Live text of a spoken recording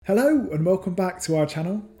Hello and welcome back to our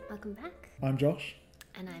channel. Welcome back. I'm Josh.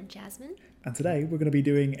 And I'm Jasmine. And today we're going to be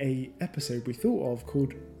doing a episode we thought of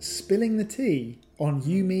called Spilling the Tea on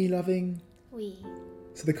You, Me, Loving. We.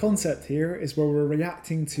 So the concept here is where we're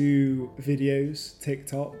reacting to videos,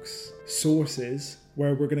 TikToks, sources,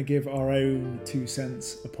 where we're going to give our own 2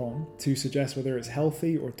 cents upon to suggest whether it's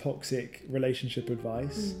healthy or toxic relationship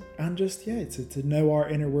advice. And just, to know our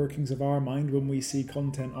inner workings of our mind when we see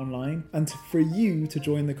content online and for you to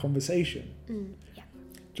join the conversation. Yeah.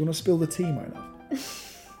 Do you want to spill the tea, my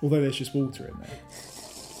love? Although there's just water in there.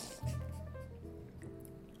 Do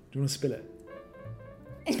you want to spill it?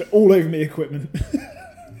 Spill all over me equipment.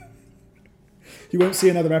 You won't see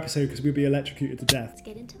another episode because we'll be electrocuted to death. Let's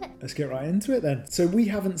get into it. Let's get right into it then. So we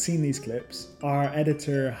haven't seen these clips. Our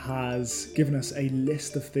editor has given us a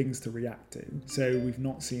list of things to react to. So we've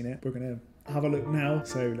not seen it. We're going to have a look now.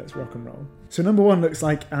 So let's rock and roll. So number 1 looks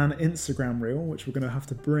like an Instagram reel, which we're going to have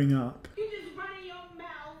to bring up. You just running your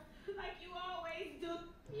mouth like you always do.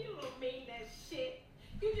 You don't mean that shit.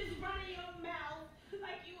 You just running your mouth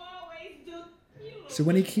like you always do. So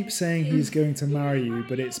when he keeps saying he's going to marry you,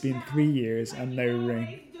 but it's been 3 years and no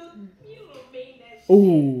ring.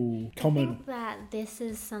 Ooh, common. I think that this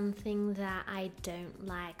is something that I don't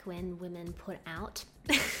like when women put out.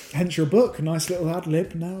 Hence your book, nice little ad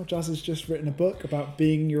lib now. Jazz has just written a book about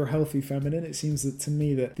being your healthy feminine. It seems that to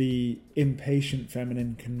me that the impatient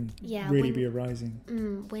feminine can really be arising.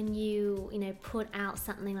 When you put out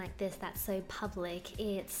something like this that's so public,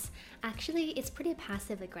 it's pretty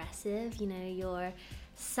passive aggressive. You're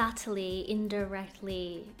subtly,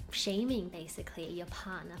 indirectly shaming basically your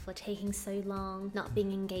partner for taking so long, not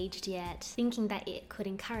being engaged yet, thinking that it could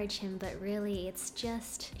encourage him, but really it's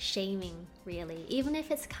just shaming, really. Even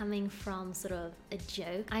if it's coming from sort of a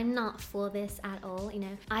joke. I'm not for this at all.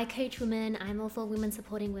 I coach women, I'm all for women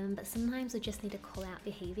supporting women, but sometimes we just need to call out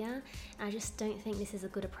behavior. And I just don't think this is a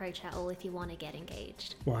good approach at all if you want to get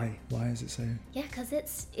engaged. Why is it so? Yeah, because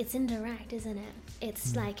it's indirect, isn't it?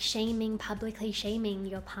 It's like publicly shaming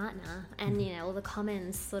your partner, and Mm-hmm. all the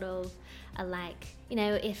comments sort of are like,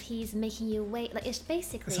 if he's making you wait, like it's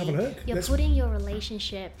basically Let's have a look. You're putting your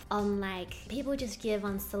relationship on, like, people just give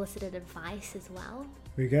unsolicited advice as well.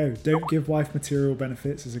 Here we go. Don't give wife material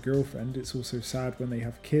benefits as a girlfriend. It's also sad when they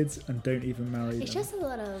have kids and don't even marry them. It's just a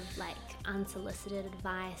lot of like unsolicited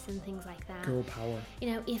advice and things like that. Girl power.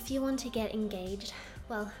 If you want to get engaged,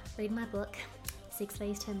 well, read my book, 6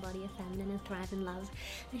 Ways to Embody a Feminine and Thrive in Love.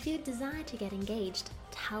 And if you desire to get engaged,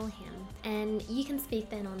 tell him. And you can speak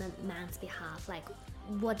then on a man's behalf. Like,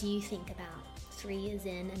 what do you think about 3 years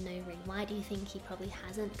in and no ring? Why do you think he probably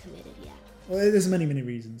hasn't committed yet? Well, there's many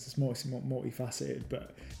reasons. It's more multifaceted,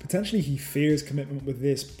 but potentially he fears commitment with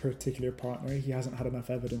this particular partner. He hasn't had enough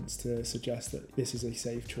evidence to suggest that this is a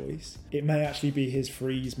safe choice. It may actually be his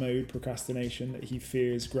freeze mode procrastination that he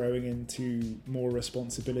fears growing into more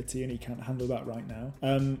responsibility and he can't handle that right now.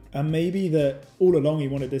 And maybe that all along he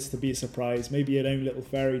wanted this to be a surprise, maybe an own little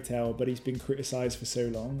fairy tale, but he's been criticised for so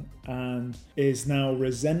long and is now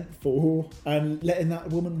resentful and letting that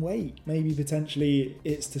woman wait. Maybe potentially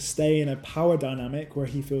it's to stay in a power dynamic where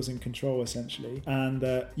he feels in control essentially, and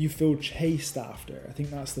you feel chased after. I think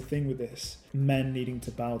that's the thing with this. Men needing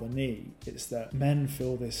to bow the knee. It's that men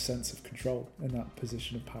feel this sense of control in that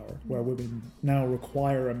position of power, where women now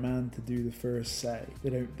require a man to do the first say.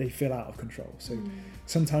 They feel out of control. So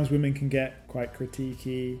sometimes women can get quite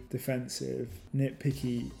critiquey, defensive,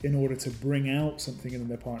 nitpicky in order to bring out something in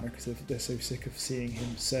their partner because they're so sick of seeing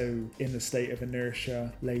him so in the state of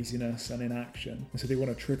inertia, laziness and inaction. And so they want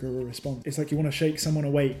to trigger a response. It's like you want to shake someone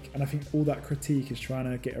awake, and I think all that critique is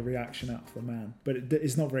trying to get a reaction out of the man, but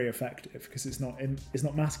it's not very effective because it's not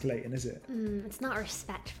masculating, is it? It's not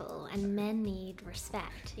respectful, and men need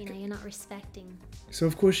respect. You're not respecting. So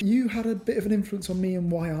of course you had a bit of an influence on me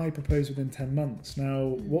and why I proposed within 10 months. Now,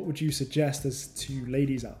 what would you suggest as to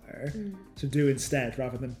ladies out there to do instead,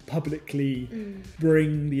 rather than publicly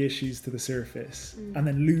bring the issues to the surface and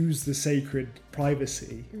then lose the sacred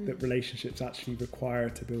privacy that relationships actually require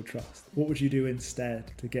to build trust? What would you do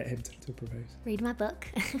instead to get him to propose? Read my book.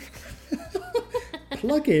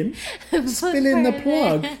 Plug in, spill in the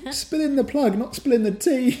plug. Spill in the plug, not spilling the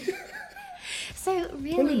tea. So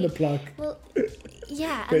really, Pull in the plug. Well,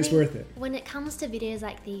 yeah, but it's worth it. When it comes to videos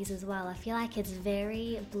like these as well, I feel like it's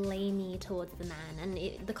very blamey towards the man,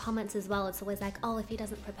 and the comments as well, it's always like, oh, if he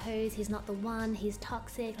doesn't propose, he's not the one, he's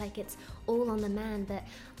toxic, like it's all on the man. But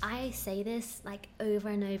I say this like over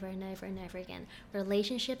and over and over and over again,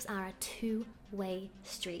 relationships are a two-way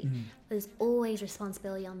street. There's always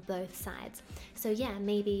responsibility on both sides. So yeah,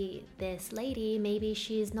 maybe this lady, maybe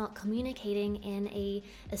she's not communicating in a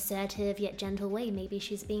assertive yet gentle way. Maybe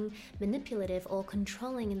she's being manipulative or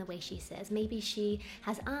controlling in the way she says. Maybe she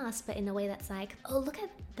has asked, but in a way that's like, oh, look at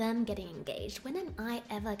them getting engaged. When am I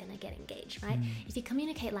ever going to get engaged, right? If you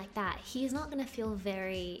communicate like that, he's not going to feel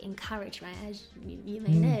very encouraged, right? As you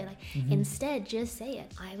may know. Like, instead, just say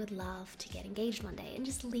it. I would love to get engaged one day, and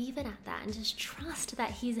just leave it at that, and just trust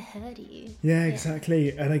that he's heard you. Yeah,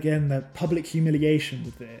 exactly. And again, the public humiliation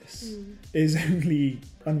with this is only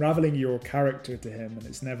unraveling your character to him, and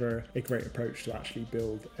it's never a great approach to actually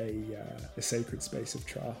build a sacred space of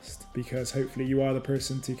trust, because hopefully you are the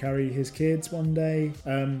person to carry his kids one day,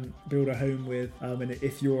 build a home with, and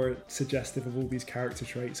if you're suggestive of all these character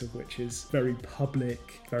traits, of which is very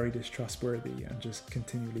public, very distrustworthy, and just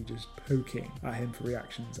continually just poking at him for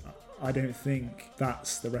reactions, I don't think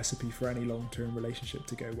that's the recipe for any long-term relationship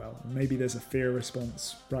to go well. And maybe there's a fear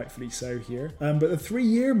response, rightfully so, here. But the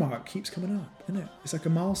 3-year mark keeps coming up, isn't it? It's like a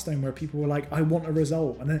milestone where people are like, I want a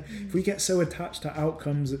result. And then if we get so attached to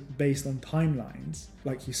outcomes based on timelines,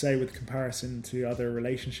 like you say, with comparison to other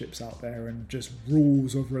relationships out there and just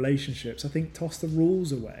rules of relationships, I think toss the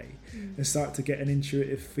rules away and start to get an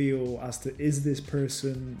intuitive feel as to, is this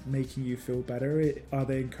person making you feel better? Are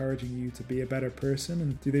they encouraging you to be a better person?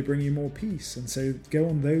 And do they bring you more peace? And so go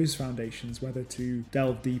on those foundations, whether to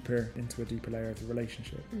delve deeper into a deeper layer of the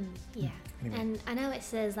relationship. Anyway. And I know it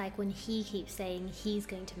says, like, when he keeps saying he's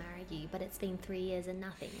going to marry you, but it's been 3 years and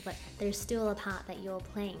nothing, but there's still a part that you're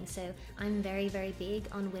playing. So I'm very, very big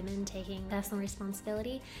on women taking personal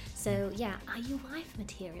responsibility. So yeah, are you wife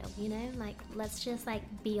material? You know, like, let's just like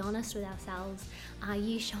be honest with ourselves. Are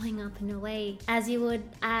you showing up in a way as you would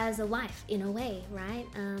as a wife, in a way, right?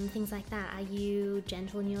 Things like that. Are you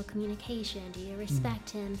gentle in your communication? Do you respect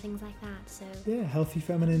him? Things like that. So yeah, healthy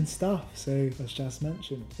feminine stuff. So as Jazz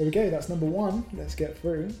mentioned, there we go, that's number 1. Let's get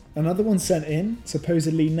through. Another one sent in,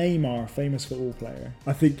 supposedly Neymar, famous football player.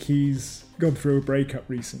 I think he's gone through a breakup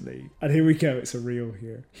recently, and here we go, it's a reel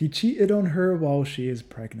here. He cheated on her while she is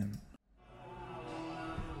pregnant.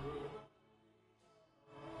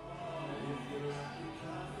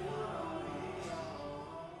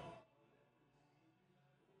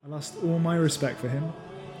 I lost all my respect for him.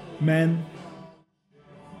 Men,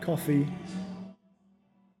 coffee,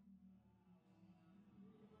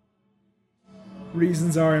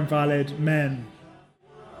 reasons are invalid. Men.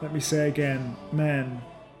 Let me say again. Men.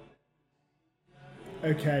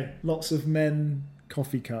 Okay, lots of men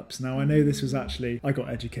coffee cups. Now, I know this was actually, I got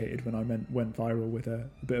educated when I went viral with a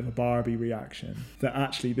bit of a Barbie reaction, that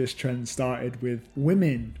actually this trend started with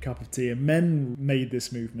women cup of tea and men made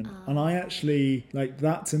this movement. And I actually, like,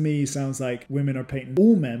 that to me sounds like women are painting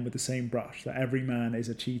all men with the same brush, that every man is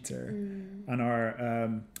a cheater and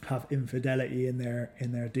are have infidelity in their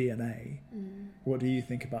DNA. What do you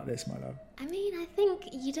think about this, my love? I mean, I think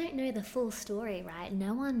you don't know the full story, right?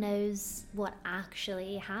 No one knows what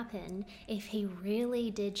actually happened. If he really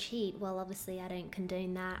did cheat, well, obviously I don't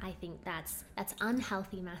condone that. I think that's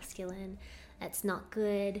unhealthy masculine. That's not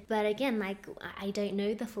good. But again, like, I don't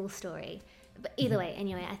know the full story. But either way,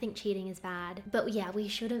 anyway, I think cheating is bad. But yeah, we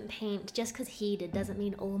shouldn't paint, just because he did doesn't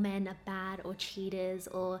mean all men are bad or cheaters,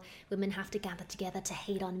 or women have to gather together to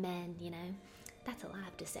hate on men, you know? That's all I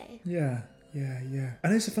have to say. Yeah.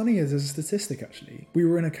 And it's funny, there's a statistic actually. We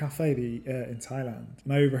were in a cafe in Thailand,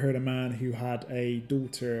 and I overheard a man who had a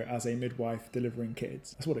daughter as a midwife delivering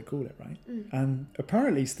kids. That's what they call it, right? And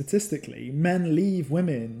apparently, statistically, men leave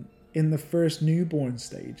women in the first newborn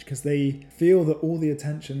stage because they feel that all the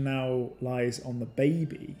attention now lies on the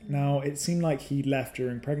baby. Now, it seemed like he left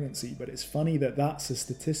during pregnancy, but it's funny that that's a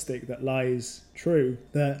statistic that lies true,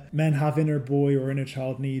 that men have inner boy or inner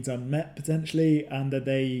child needs unmet potentially, and that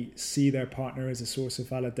they see their partner as a source of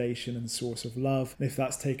validation and source of love. And if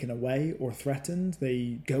that's taken away or threatened,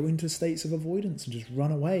 they go into states of avoidance and just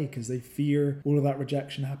run away because they fear all of that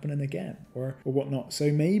rejection happening again or whatnot. So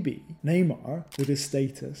maybe Neymar, with his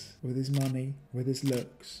status, with his money, with his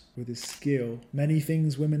looks, with his skill, many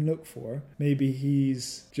things women look for, maybe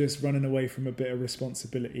he's just running away from a bit of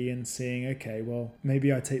responsibility and saying, okay, well,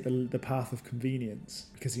 maybe I take the path of convenience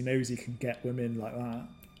because he knows he can get women like that,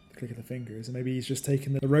 click of the fingers, and maybe he's just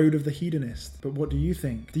taken the road of the hedonist. But what do you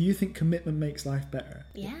think? Do you think commitment makes life better?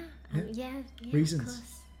 Yeah, Reasons? Of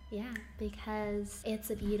course. Yeah, because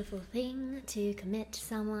it's a beautiful thing to commit to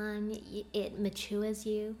someone. It matures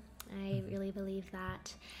you. I really believe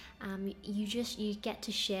that. You get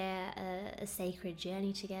to share a sacred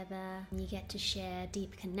journey together. You get to share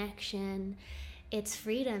deep connection. it's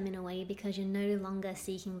freedom in a way, because you're no longer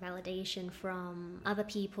seeking validation from other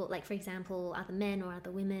people, like for example other men or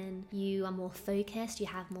other women. You are more focused, you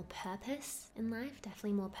have more purpose in life,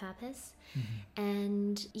 definitely more purpose.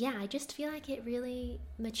 And yeah, I just feel like it really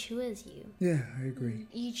matures you. Yeah, I agree.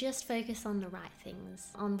 You just focus on the right things,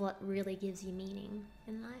 on what really gives you meaning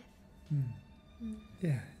in life.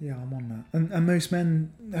 Yeah, I'm on that. And most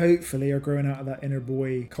men, hopefully, are growing out of that inner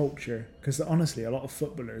boy culture. Because honestly, a lot of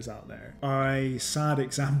footballers out there are a sad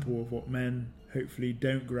example of what men hopefully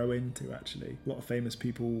don't grow into, actually. A lot of famous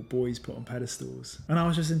people, boys put on pedestals. And I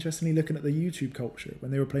was just interestingly looking at the YouTube culture when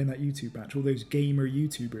they were playing that YouTube match. All those gamer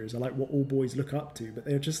YouTubers are like what all boys look up to, but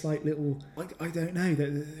they're just like little, like, I don't know,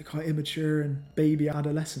 they're quite immature and baby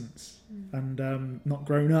adolescents. And not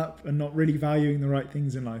grown up and not really valuing the right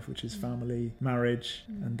things in life, which is family, marriage,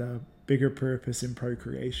 and bigger purpose in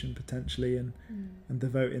procreation potentially, and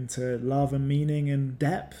devoting to love and meaning and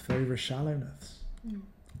depth over shallowness.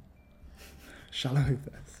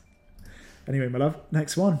 Shallowness. Anyway, my love,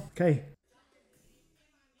 next one. Okay.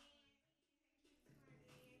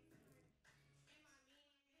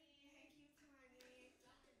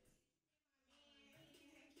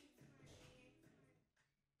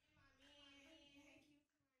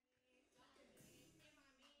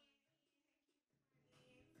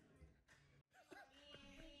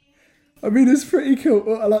 I mean, it's pretty cool.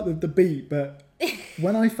 Well, I like the beat, but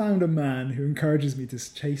when I found a man who encourages me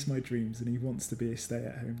to chase my dreams and he wants to be a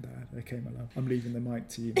stay-at-home dad, okay, my love, I'm leaving the mic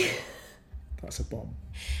to you. That's a bomb.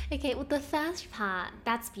 Okay, well, the first part,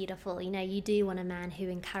 that's beautiful. You know, you do want a man who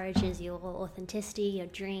encourages your authenticity, your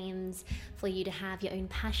dreams, for you to have your own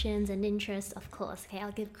passions and interests, of course. Okay,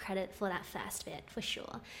 I'll give credit for that first bit, for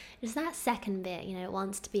sure. Just that second bit, you know,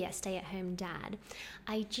 wants to be a stay-at-home dad.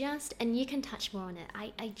 And you can touch more on it,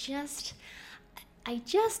 I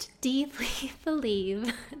just deeply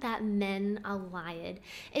believe that men are wired.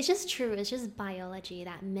 It's just true, it's just biology,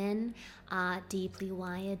 that men are deeply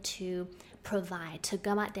wired to provide, to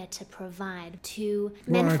go out there to provide, to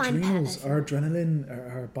men our find adrenals, purpose. our adrenaline,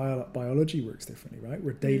 our biology works differently, right?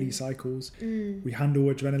 We're daily cycles. We handle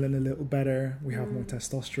adrenaline a little better. We have more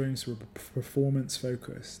testosterone, so we're performance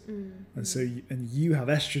focused. And so, you have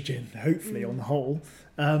estrogen, hopefully, on the whole.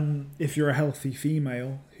 If you're a healthy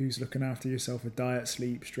female who's looking after yourself with diet,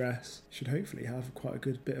 sleep, stress, you should hopefully have quite a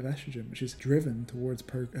good bit of estrogen, which is driven towards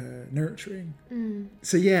nurturing.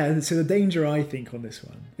 So the danger, I think, on this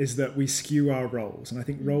one is that we skew our roles, and I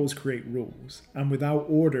think roles create rules, and without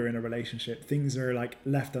order in a relationship, things are like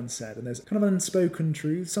left unsaid, and there's kind of an unspoken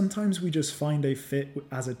truth. Sometimes we just find a fit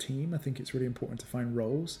as a team. I think it's really important to find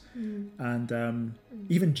roles and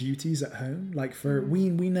even duties at home. Like we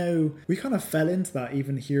know we kind of fell into that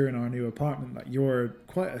even here in our new apartment. Like, you're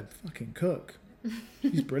quite a fucking cook.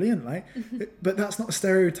 She's brilliant, right? But that's not a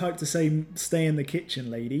stereotype to say stay in the kitchen,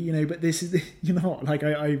 lady, you know. But this is, you're not, like,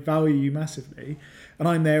 I value you massively, and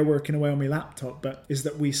I'm there working away on my laptop, but is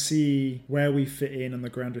that we see where we fit in on the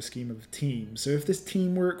grander scheme of the team. So if this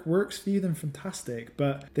teamwork works for you, then fantastic.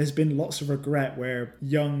 But there's been lots of regret where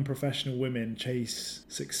young professional women chase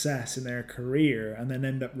success in their career and then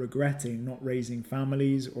end up regretting not raising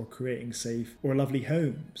families or creating safe or lovely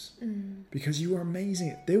homes, because you are amazing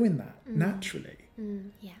at doing that naturally.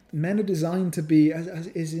 Yeah. Men are designed to be, as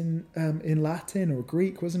is in Latin or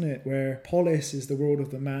Greek, wasn't it? Where polis is the world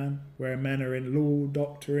of the man, where men are in law,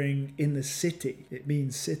 doctoring, in the city. It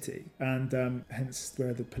means city, and hence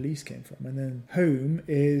where the police came from. And then home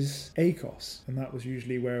is akos, and that was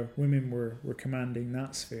usually where women were commanding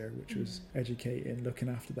that sphere, which was educating, looking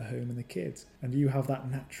after the home and the kids. And you have that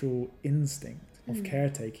natural instinct of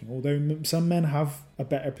caretaking, although some men have a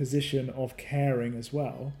better position of caring as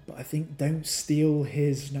well, but I think don't steal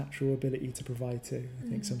his natural ability to provide too. I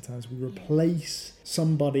think sometimes we replace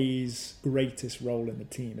somebody's greatest role in the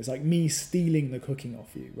team. It's like me stealing the cooking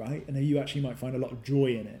off you, right? And then you actually might find a lot of joy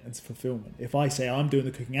in it and fulfillment. If I say I'm doing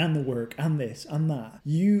the cooking and the work and this and that,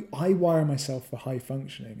 I wire myself for high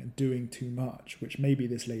functioning and doing too much, which maybe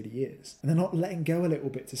this lady is, and they're not letting go a little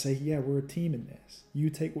bit to say, yeah, we're a team in this. You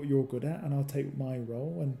take what you're good at and I'll take my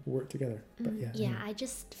role and we'll work together. But I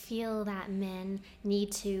just feel that men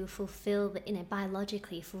need to fulfill,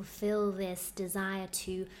 biologically fulfill this desire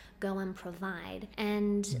to go and provide.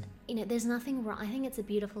 And, there's nothing wrong. I think it's a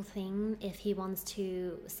beautiful thing if he wants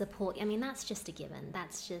to support. I mean, that's just a given.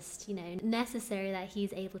 That's just, necessary that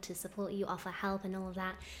he's able to support you, offer help and all of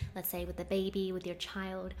that. Let's say with the baby, with your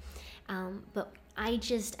child. But I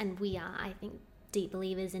think deep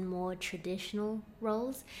believers in more traditional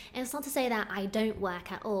roles. And it's not to say that I don't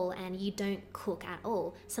work at all and you don't cook at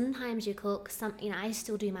all. Sometimes you cook, I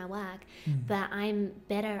still do my work, but I'm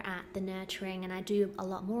better at the nurturing and I do a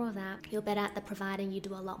lot more of that. You're better at the providing, you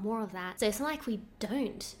do a lot more of that. So it's not like we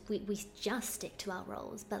don't, we just stick to our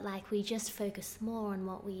roles, but like we just focus more on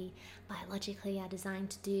what we biologically are designed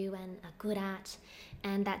to do and are good at,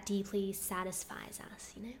 and that deeply satisfies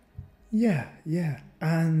us, you know? Yeah.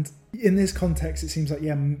 And in this context, it seems like,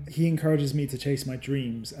 he encourages me to chase my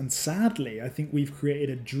dreams. And sadly, I think we've created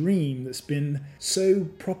a dream that's been so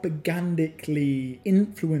propagandically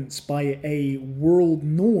influenced by a world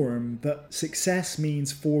norm that success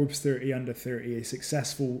means Forbes 30 under 30, a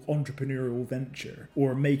successful entrepreneurial venture,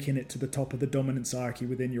 or making it to the top of the dominance hierarchy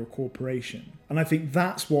within your corporation. And I think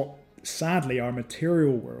that's what, sadly, our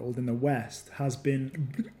material world in the West has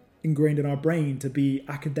been ingrained in our brain to be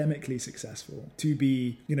academically successful, to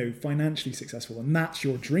be, financially successful. And that's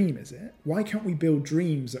your dream, is it? Why can't we build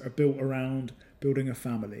dreams that are built around building a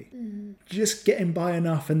family? Just getting by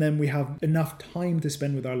enough, and then we have enough time to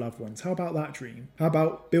spend with our loved ones. How about that dream? How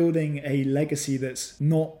about building a legacy that's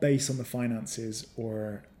not based on the finances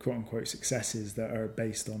or quote unquote successes that are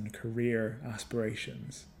based on career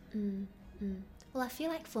aspirations? Well, I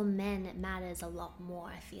feel like for men it matters a lot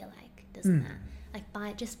more, I feel like, doesn't it?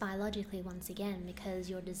 Like just biologically, once again, because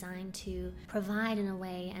you're designed to provide in a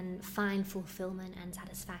way and find fulfillment and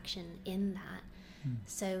satisfaction in that.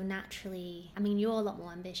 So naturally, you're a lot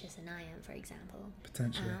more ambitious than I am, for example.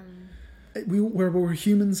 Potentially. We're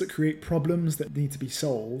humans that create problems that need to be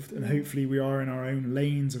solved, and hopefully we are in our own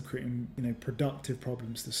lanes of creating, productive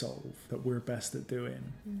problems to solve that we're best at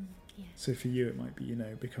doing. Yeah. So for you, it might be,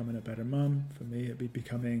 becoming a better mum. For me, it'd be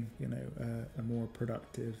becoming, a more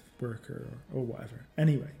productive worker or whatever.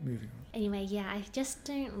 Anyway, moving on. Anyway, I just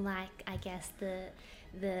don't like, I guess, the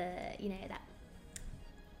that...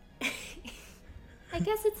 I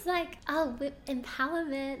guess it's like,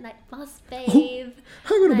 empowerment, like boss babe.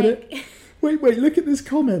 Hang on a minute. Wait, look at this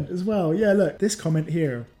comment as well. Yeah, look, this comment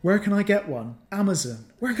here. Where can I get one? Amazon.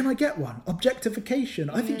 Where can I get one? Objectification.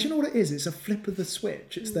 I think, do you know what it is? It's a flip of the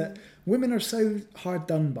switch. It's that women are so hard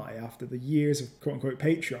done by after the years of quote-unquote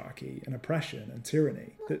patriarchy and oppression and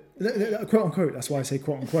tyranny. That quote-unquote, that's why I say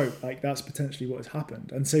quote-unquote, like that's potentially what has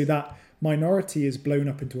happened. And so that minority is blown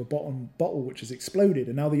up into a bottle which has exploded,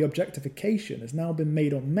 and now the objectification has now been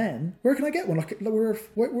made on men. Where can I get one? Like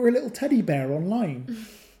we're a little teddy bear online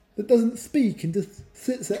that doesn't speak and just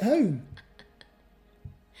sits at home.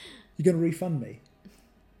 You're going to refund me?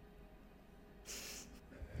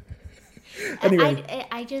 Anyway.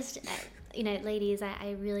 I just, ladies,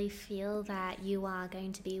 I really feel that you are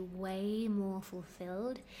going to be way more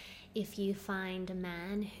fulfilled if you find a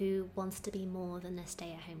man who wants to be more than a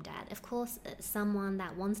stay-at-home dad. Of course, someone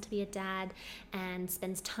that wants to be a dad and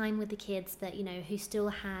spends time with the kids, but, who still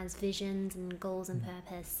has visions and goals and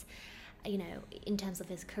purpose, in terms of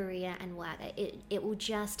his career and work. It will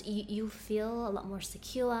just, you feel a lot more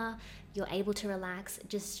secure, you're able to relax.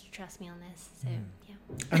 Just trust me on this. So, yeah.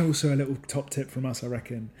 And also a little top tip from us, I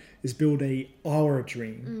reckon, is build our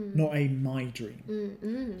dream, not a my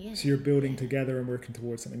dream. Yeah. So you're building together and working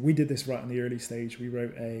towards something. We did this right in the early stage. We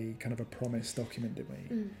wrote a kind of a promise document,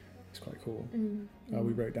 didn't we? It's quite cool.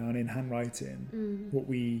 We wrote down in handwriting what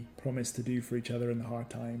we promised to do for each other in the hard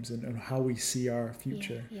times and how we see our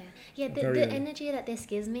future. The energy that this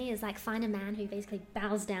gives me is like, find a man who basically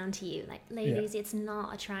bows down to you. Like, ladies, it's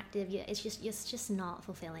not attractive. It's just not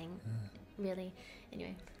fulfilling, really.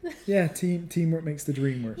 Anyway. Yeah, teamwork makes the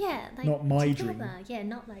dream work. Yeah, like not my together. dream. Yeah,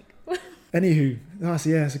 not like. Anywho,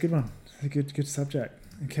 it's a good one. It's a good subject.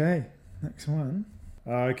 Okay, next one.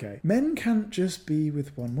 Okay. Men can't just be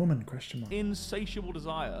with one woman, ? Insatiable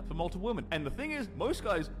desire for multiple women. And the thing is, most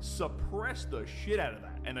guys suppress the shit out of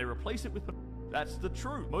that, and they replace it with the... That's the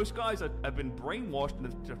truth. Most guys have been brainwashed and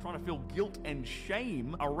they're trying to feel guilt and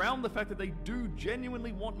shame around the fact that they do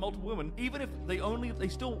genuinely want multiple women, even if they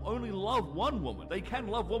still only love one woman. They can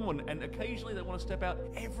love one woman, and occasionally they want to step out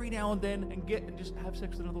every now and then and just have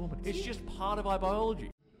sex with another woman. It's just part of our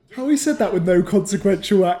biology. How he said that with no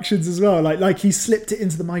consequential actions as well. Like he slipped it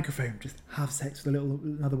into the microphone. Just have sex with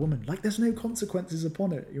another woman. Like there's no consequences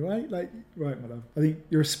upon it. You right? Like, right, my love. I think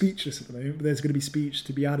you're speechless at the moment, but there's going to be speech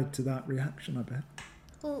to be added to that reaction, I bet.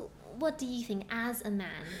 Well, what do you think as a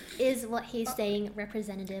man? Is what he's saying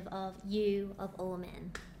representative of you, of all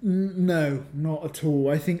men? No, not at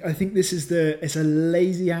all. I think this is it's a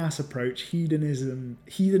lazy ass approach,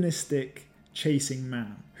 hedonistic chasing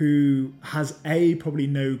man who has probably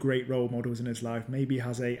no great role models in his life, maybe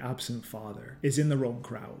has a absent father, is in the wrong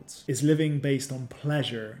crowds, is living based on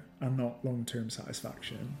pleasure and not long-term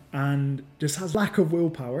satisfaction, and just has lack of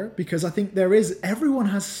willpower, because I think everyone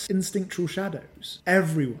has instinctual shadows.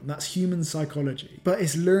 Everyone. That's human psychology. But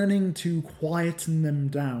it's learning to quieten them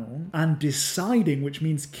down and deciding, which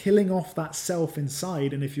means killing off that self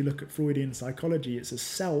inside. And if you look at Freudian psychology, it's a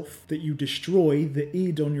self that you destroy, the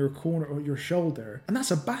id on your corner or your shoulder. And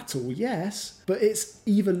that's a battle, yes, but it's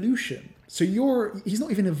evolution. So he's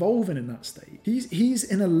not even evolving in that state. He's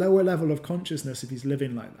in a lower level of consciousness if he's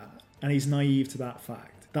living like that. And he's naive to that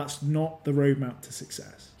fact. That's not the roadmap to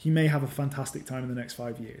success. He may have a fantastic time in the next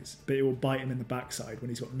 5 years, but it will bite him in the backside when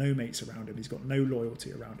he's got no mates around him, he's got no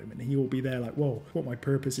loyalty around him, and he will be there like, whoa, what, my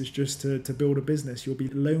purpose is just to build a business. You'll be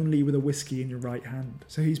lonely with a whiskey in your right hand.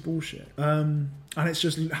 So he's bullshit. And it's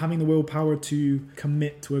just having the willpower to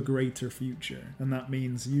commit to a greater future. And that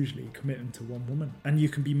means usually committing to one woman. And you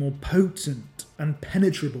can be more potent and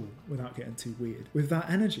penetrable without getting too weird with that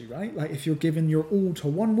energy, right? Like if you're giving your all to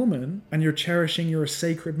one woman and you're cherishing your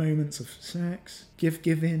sacred moments of sex,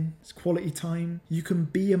 giving, it's quality time, you can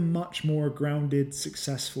be a much more grounded,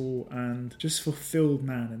 successful, and just fulfilled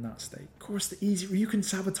man in that state. Of course, you can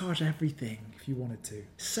sabotage everything if you wanted to.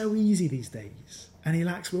 So easy these days. And he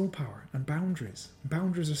lacks willpower and boundaries.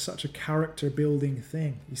 Boundaries are such a character-building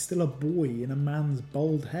thing. He's still a boy in a man's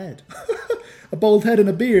bald head. A bald head and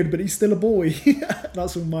a beard, but he's still a boy.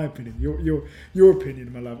 That's all my opinion. Your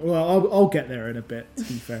opinion, my love. Well, I'll get there in a bit, to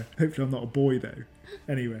be fair. Hopefully I'm not a boy, though.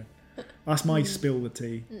 Anyway, that's my spill the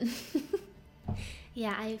tea.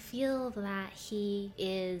 Yeah, I feel that he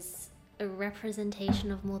is a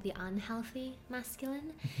representation of more the unhealthy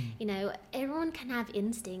masculine. You know, everyone can have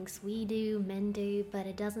instincts. We do, men do, but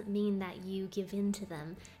it doesn't mean that you give in to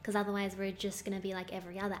them, because otherwise we're just going to be like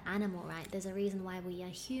every other animal, right? There's a reason why we are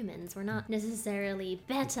humans. We're not necessarily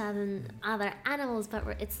better than other animals, but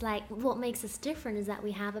it's like what makes us different is that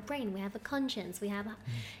we have a brain, we have a conscience, we have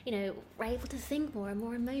we're able to think more and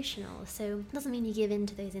more emotional. So it doesn't mean you give in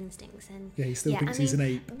to those instincts. And yeah, he still thinks he's an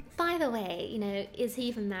ape. By the way, is he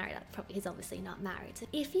even married? Probably he's obviously not married. So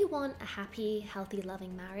if you want a happy, healthy,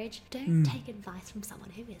 loving marriage, don't take advice from someone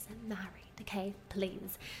who isn't married, okay?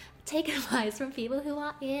 Please. Take advice from people who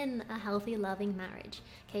are in a healthy, loving marriage,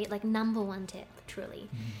 okay? Like number one tip, truly.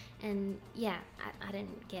 And yeah, I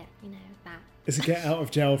don't get, that. It's a get out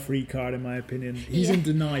of jail free card, in my opinion. He's in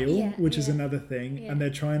denial, which is another thing. And they're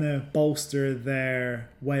trying to bolster their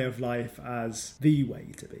way of life as the way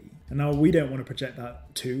to be. And now we don't want to project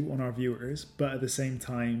that too on our viewers, but at the same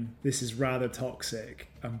time, this is rather toxic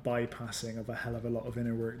and bypassing of a hell of a lot of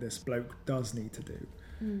inner work this bloke does need to do.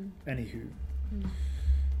 Anywho.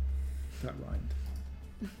 That rhymed.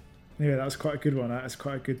 Anyway, that was quite a good one. That's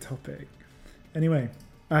quite a good topic. Anyway,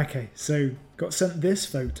 okay, so got sent this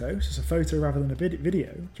photo. So it's a photo rather than a video. Do you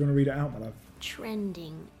want to read it out, my love?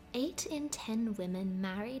 Trending. 8 in 10 women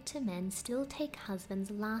married to men still take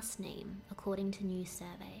husband's last name, according to new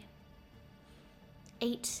survey.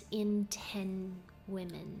 8 in 10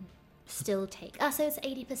 women still take... so it's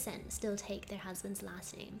 80% still take their husband's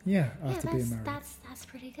last name. Yeah, after being married. That's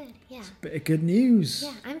pretty good, yeah. It's a bit of good news.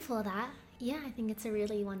 Yeah, I'm for that. Yeah, I think it's a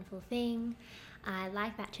really wonderful thing. I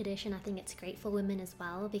like that tradition. I think it's great for women as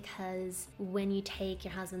well, because when you take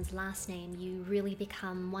your husband's last name, you really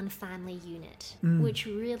become one family unit, which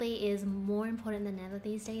really is more important than ever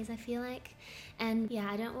these days, I feel like. And yeah,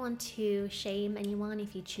 I don't want to shame anyone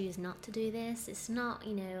if you choose not to do this. It's not,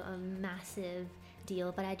 a massive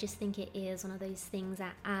deal, but I just think it is one of those things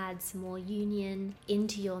that adds more union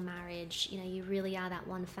into your marriage. You really are that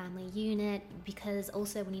one family unit, because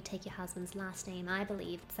also when you take your husband's last name, I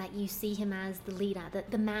believe it's that you see him as the leader,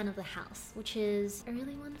 the man of the house, which is a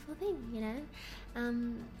really wonderful thing,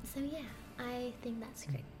 so yeah, I think that's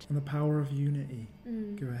great. And the power of unity.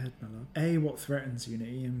 Go ahead, my love. A, what threatens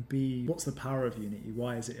unity? And B, what's the power of unity?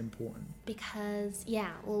 Why is it important? Because,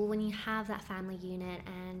 when you have that family unit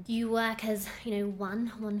and you work as,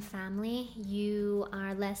 one family, you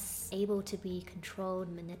are less able to be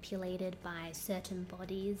controlled, manipulated by certain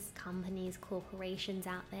bodies, companies, corporations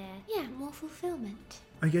out there. Yeah, more fulfillment.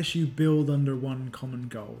 I guess you build under one common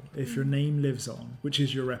goal. If your name lives on, which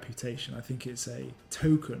is your reputation, I think it's a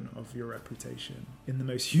token of your reputation in the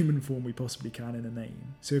most human form we possibly can in a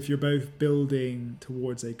name. So if you're both building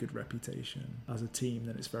towards a good reputation as a team,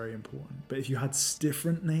 then it's very important. But if you had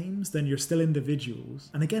different names, then you're still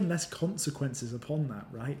individuals. And again, less consequences upon that,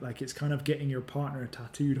 right? Like it's kind of getting your partner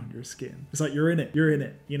tattooed on your skin. It's like you're in it,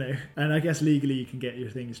 And I guess legally you can get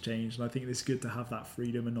your things changed. And I think it's good to have that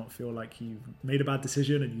freedom and not feel like you've made a bad decision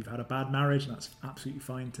decision and you've had a bad marriage, and that's absolutely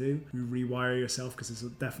fine too. You rewire yourself, because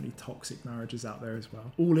there's definitely toxic marriages out there as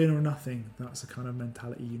well. All in or nothing, that's the kind of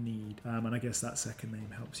mentality you need. And I guess that second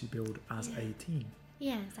name helps you build as a team.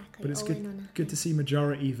 Yeah, exactly. But it's All in or nothing. good to see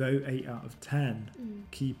majority vote 8 out of 10.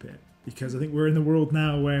 Keep it. Because I think we're in the world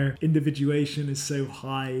now where individuation is so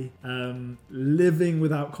high, living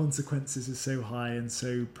without consequences is so high and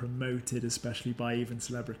so promoted, especially by even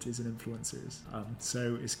celebrities and influencers.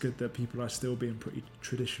 So it's good that people are still being pretty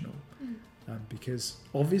traditional. Because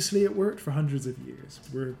obviously it worked for hundreds of years.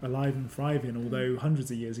 We're alive and thriving, although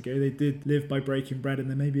hundreds of years ago they did live by breaking bread, and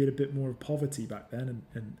there may be a bit more of poverty back then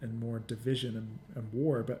and more division and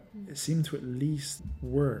war, but it seemed to at least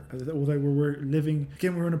work. Although we're living,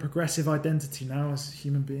 again, we're in a progressive identity now as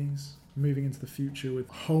human beings, moving into the future with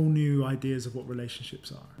whole new ideas of what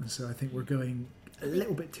relationships are. And so I think we're going a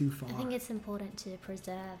little bit too far. I think it's important to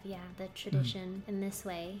preserve, the tradition in this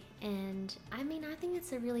way. And I mean, I think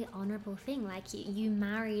it's a really honorable thing. Like, you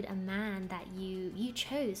married a man that you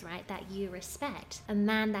chose, right? That you respect. A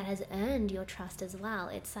man that has earned your trust as well.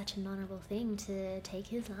 It's such an honorable thing to take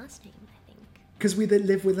his last name, I think. Because we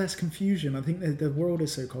live with less confusion. I think the world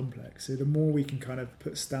is so complex. So the more we can kind of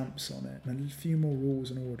put stamps on it and a few more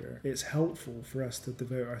rules and order, it's helpful for us to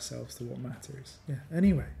devote ourselves to what matters. Yeah,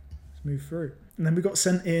 anyway. Move through. And then we got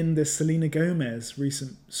sent in this Selena Gomez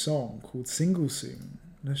recent song called Single Soon.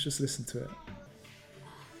 Let's just listen to it.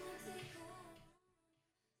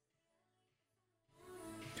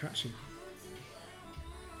 Catchy.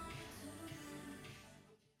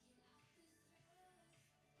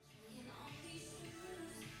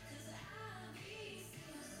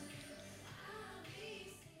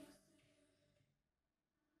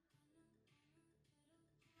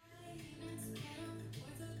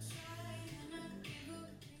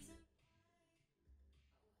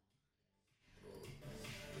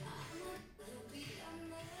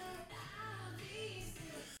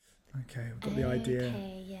 Okay, I've got the idea.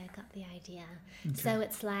 Okay, yeah, got the idea. Okay. So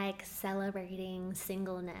it's like celebrating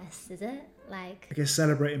singleness, is it? Like, I guess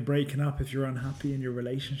celebrating breaking up if you're unhappy in your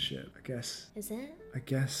relationship, I guess. Is it? I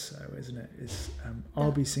guess so, isn't it? It's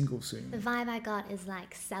I'll be single soon. The vibe I got is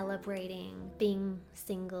like celebrating being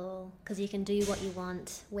single, because you can do what you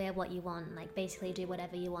want, wear what you want, like basically do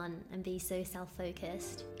whatever you want and be so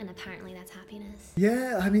self-focused. And apparently that's happiness.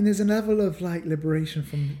 Yeah, I mean, there's a level of like liberation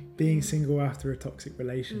from being single after a toxic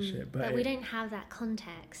relationship. But we don't have that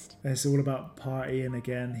context. It's all about partying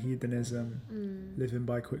again, hedonism, living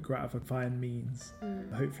by quick gratifying means.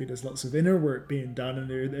 Hopefully there's lots of inner work being done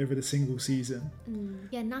over the single season.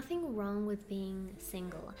 Yeah, nothing wrong with being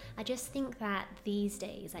single. I just think that these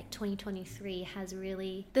days, like 2023 has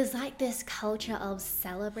really, there's like this culture of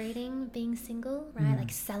celebrating being single, right?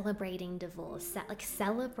 Like celebrating divorce, like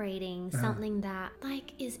celebrating something that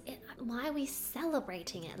like why are we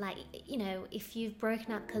celebrating it? Like, you know, if you've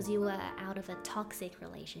broken up because you were out of a toxic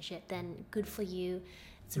relationship, then good for you.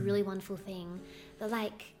 It's a really wonderful thing. But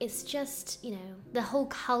like, it's just, you know, the whole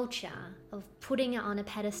culture of putting it on a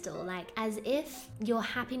pedestal, like as if your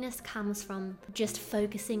happiness comes from just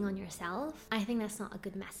focusing on yourself. I think that's not a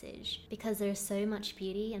good message, because there's so much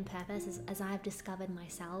beauty and purpose, as I've discovered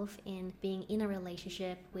myself, in being in a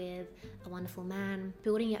relationship with a wonderful man,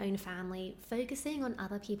 building your own family, focusing on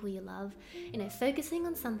other people you love. You know, focusing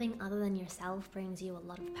on something other than yourself brings you a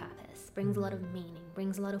lot of purpose, brings a lot of meaning,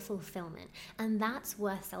 brings a lot of fulfillment, and that's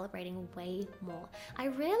worth celebrating way more. I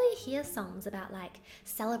rarely hear songs about like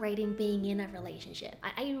celebrating being in a relationship.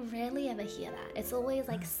 I rarely ever hear that. It's always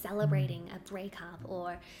like celebrating a breakup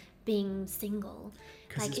or being single.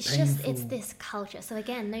 Like it's this culture. So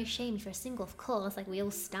again, no shame if you're single, of course, like we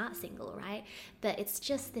all start single, right? But it's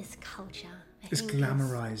just this culture. It's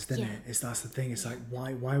glamorized, isn't it? That's the thing. It's like,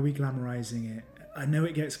 why are we glamorizing it? I know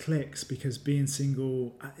it gets clicks because being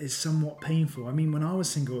single is somewhat painful. I mean, when I was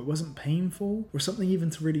single, it wasn't painful or something even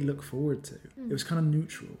to really look forward to. It was kind of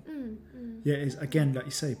neutral. Yeah, it's, again, like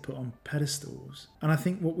you say, put on pedestals. And I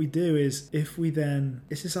think what we do is, if we then,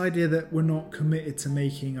 it's this idea that we're not committed to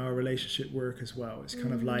making our relationship work as well. It's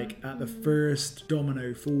kind of like at the first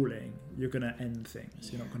domino falling, you're going to end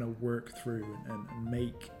things. You're not going to work through and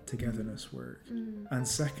make togetherness work. And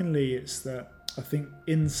secondly, it's that I think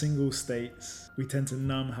in single states, we tend to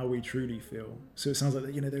numb how we truly feel. So it sounds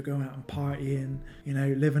like, you know, they're going out and partying, you know,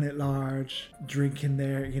 living it large, drinking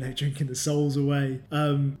the souls away.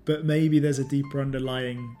 But maybe there's a deeper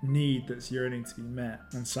underlying need that's yearning to be met.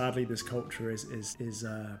 And sadly, this culture is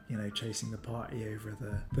chasing the party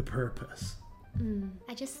over the purpose.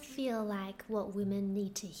 I just feel like what women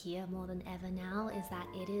need to hear more than ever now is that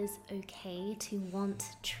it is okay to want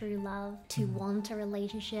true love, to want a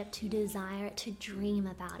relationship, to desire it, to dream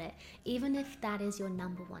about it, even if that is your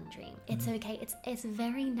number one dream. It's okay. It's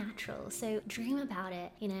very natural. So dream about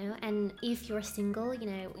it, you know, and if you're single, you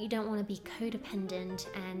know, you don't want to be codependent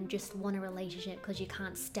and just want a relationship because you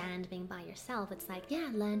can't stand being by yourself. It's like, yeah,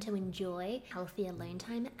 learn to enjoy healthy alone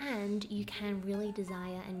time, and you can really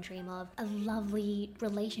desire and dream of a lovely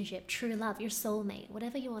relationship, true love, your soulmate,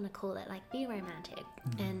 whatever you want to call it. Like, be romantic.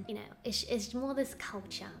 And, you know, it's more this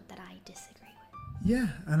culture that I disagree with. Yeah,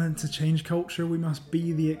 and then to change culture, we must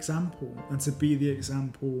be the example. And to be the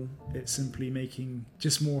example, it's simply making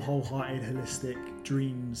just more wholehearted, holistic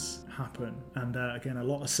dreams happen. And again, a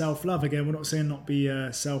lot of self-love. Again, we're not saying not be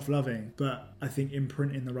self-loving, but I think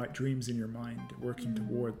imprinting the right dreams in your mind, working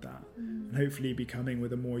toward that, and hopefully becoming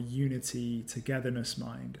with a more unity, togetherness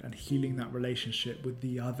mind, and healing that relationship with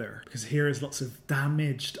the other. Because here is lots of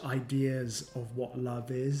damaged ideas of what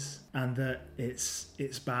love is, and that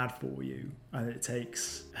it's bad for you, and it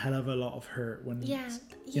takes a hell of a lot of hurt when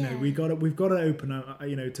you know, we've got to open up,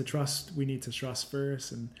 you know, to trust. We need to trust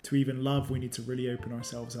first, and to even love, we need to really open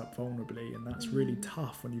ourselves up vulnerably, and that's really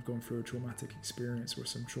tough when you've gone through a traumatic experience or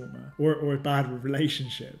some trauma or a bad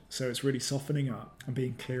relationship. So it's really softening up and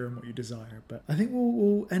being clear on what you desire. But I think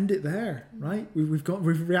we'll end it there, right?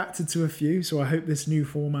 We've reacted to a few, so I hope this new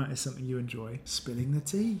format is something you enjoy. Spilling the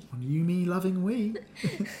tea on You, Me, Loving We.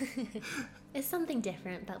 It's something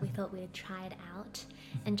different, but we thought we'd try it out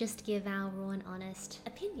and just give our raw and honest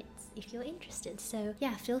opinions if you're interested. So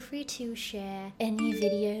yeah, feel free to share any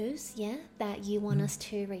videos, that you want us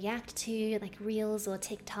to react to, like reels or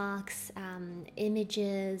TikToks,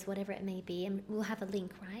 images, whatever it may be. And we'll have a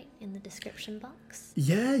link, right, in the description box.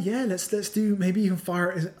 Yeah. Let's do. Maybe you can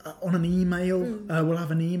fire it on an email. We'll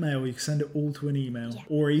have an email. You can send it all to an email,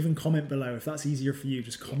 or even comment below if that's easier for you.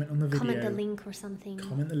 Just comment on the video. Comment the link or something.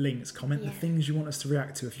 Comment the links. Comment the things you want us to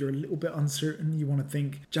react to. If you're a little bit uncertain, you want to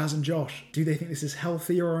think, Jazz and Josh, do they think this is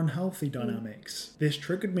healthy or unhealthy dynamics? This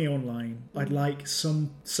triggered me online. I'd like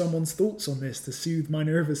someone's thoughts on this to soothe my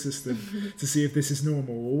nervous system, to see if this is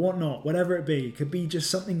normal or whatnot. Whatever it be, it could be just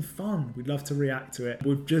something fun. We'd love to react to it.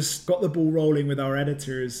 We've just got the ball rolling with our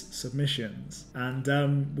editors' submissions,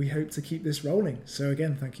 and we hope to keep this rolling. So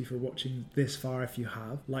again, thank you for watching this far. If you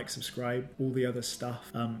have, like, subscribe, all the other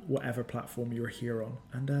stuff, whatever platform you're here on,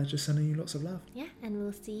 and just sending you lots of love. Yeah, and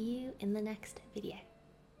we'll see you in the next video.